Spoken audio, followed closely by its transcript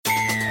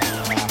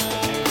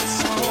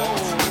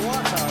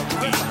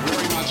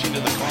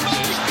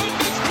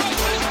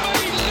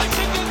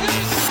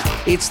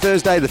It's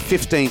Thursday, the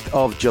 15th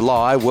of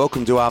July.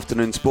 Welcome to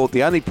Afternoon Sport,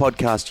 the only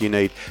podcast you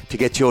need to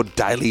get your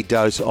daily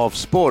dose of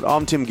sport.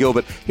 I'm Tim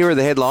Gilbert. Here are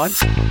the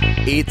headlines.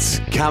 It's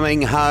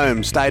coming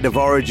home. State of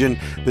Origin.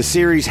 The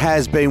series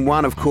has been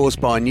won, of course,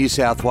 by New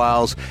South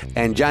Wales,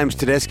 and James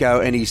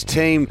Tedesco and his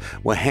team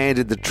were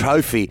handed the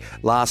trophy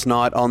last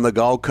night on the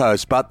Gold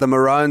Coast. But the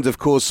Maroons, of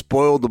course,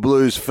 spoiled the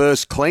Blues'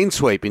 first clean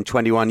sweep in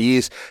 21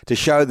 years to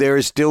show there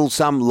is still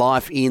some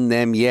life in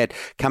them yet.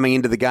 Coming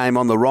into the game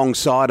on the wrong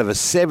side of a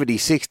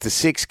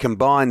 76-6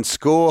 combined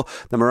score,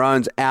 the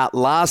Maroons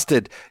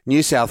outlasted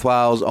New South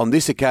Wales on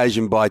this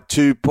occasion by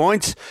 2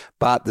 points,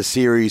 but the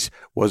series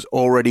was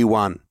already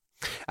won.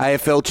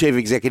 AFL Chief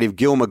Executive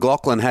Gil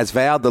McLachlan has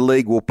vowed the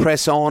league will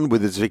press on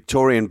with its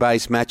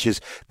Victorian-based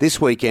matches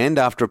this weekend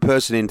after a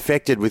person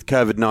infected with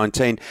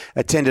COVID-19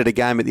 attended a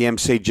game at the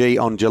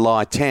MCG on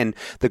July 10.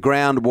 The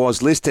ground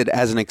was listed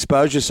as an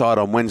exposure site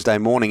on Wednesday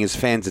morning as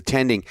fans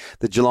attending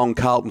the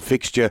Geelong-Carlton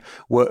fixture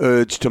were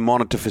urged to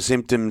monitor for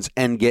symptoms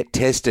and get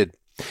tested.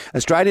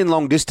 Australian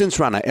long-distance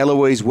runner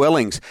Eloise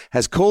Wellings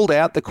has called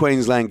out the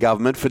Queensland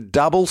government for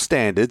double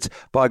standards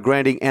by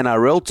granting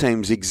NRL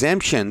teams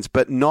exemptions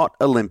but not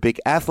Olympic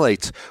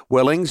athletes.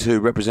 Wellings, who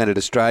represented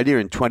Australia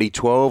in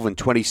 2012 and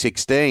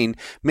 2016,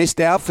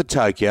 missed out for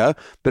Tokyo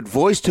but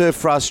voiced her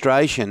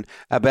frustration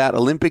about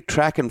Olympic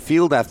track and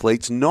field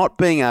athletes not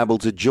being able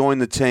to join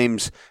the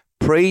team's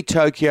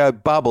pre-Tokyo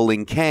bubble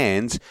in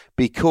Cairns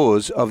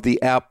because of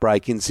the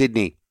outbreak in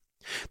Sydney.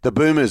 The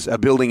Boomers are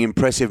building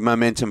impressive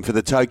momentum for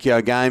the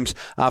Tokyo Games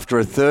after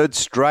a third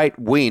straight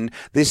win,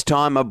 this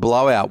time a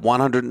blowout,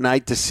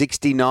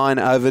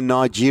 108-69 over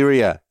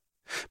Nigeria.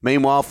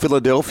 Meanwhile,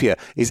 Philadelphia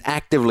is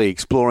actively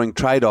exploring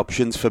trade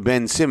options for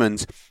Ben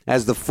Simmons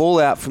as the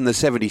fallout from the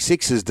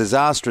 76ers'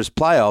 disastrous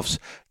playoffs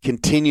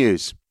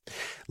continues.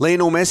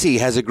 Lionel Messi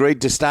has agreed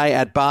to stay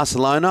at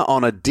Barcelona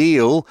on a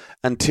deal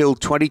until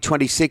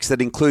 2026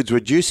 that includes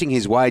reducing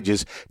his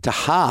wages to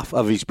half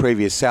of his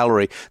previous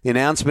salary. The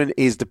announcement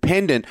is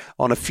dependent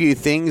on a few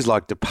things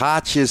like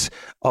departures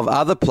of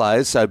other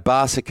players, so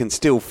Barca can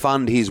still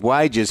fund his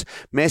wages.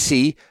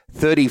 Messi,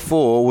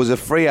 34, was a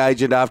free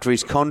agent after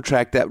his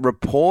contract that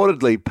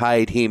reportedly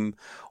paid him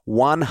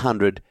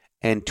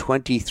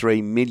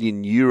 €123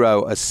 million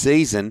a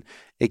season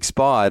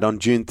expired on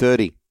June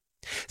 30.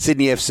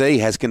 Sydney FC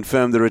has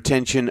confirmed the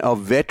retention of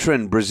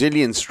veteran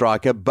Brazilian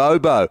striker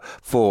Bobo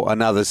for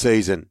another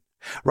season.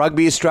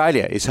 Rugby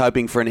Australia is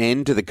hoping for an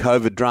end to the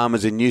COVID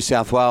dramas in New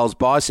South Wales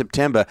by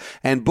September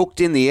and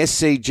booked in the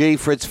SCG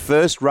for its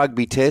first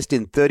rugby test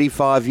in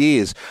 35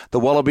 years. The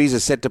Wallabies are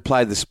set to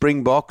play the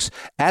Springboks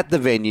at the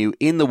venue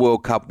in the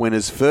World Cup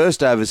winners'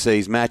 first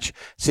overseas match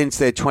since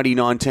their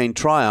 2019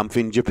 triumph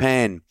in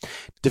Japan.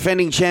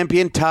 Defending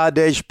champion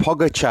Tadej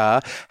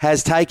Pogacar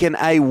has taken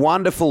a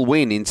wonderful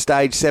win in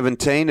stage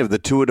 17 of the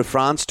Tour de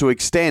France to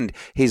extend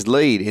his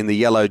lead in the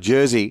yellow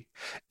jersey.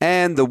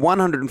 And the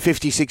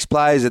 156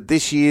 players at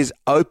this year's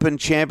Open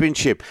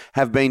Championship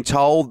have been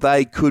told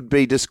they could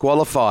be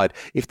disqualified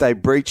if they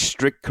breach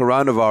strict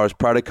coronavirus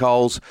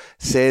protocols,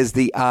 says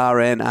the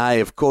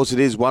RNA. Of course, it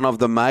is one of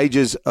the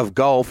majors of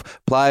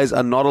golf. Players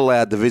are not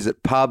allowed to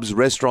visit pubs,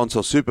 restaurants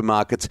or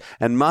supermarkets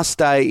and must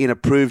stay in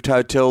approved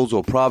hotels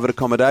or private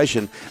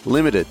accommodation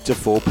limited to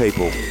 4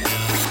 people.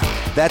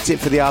 That's it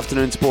for the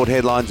Afternoon Sport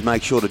headlines.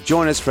 Make sure to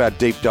join us for our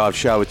deep dive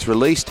show. It's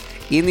released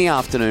in the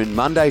afternoon,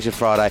 Monday to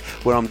Friday,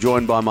 where I'm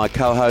joined by my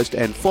co-host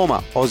and former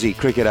Aussie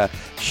cricketer,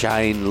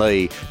 Shane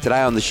Lee.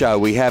 Today on the show,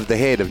 we have the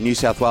head of New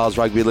South Wales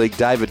Rugby League,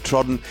 David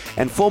Trodden,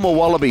 and former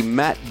Wallaby,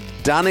 Matt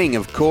Dunning.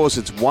 Of course,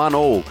 it's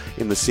 1-1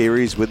 in the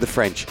series with the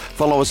French.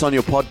 Follow us on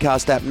your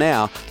podcast app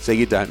now so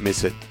you don't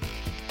miss it.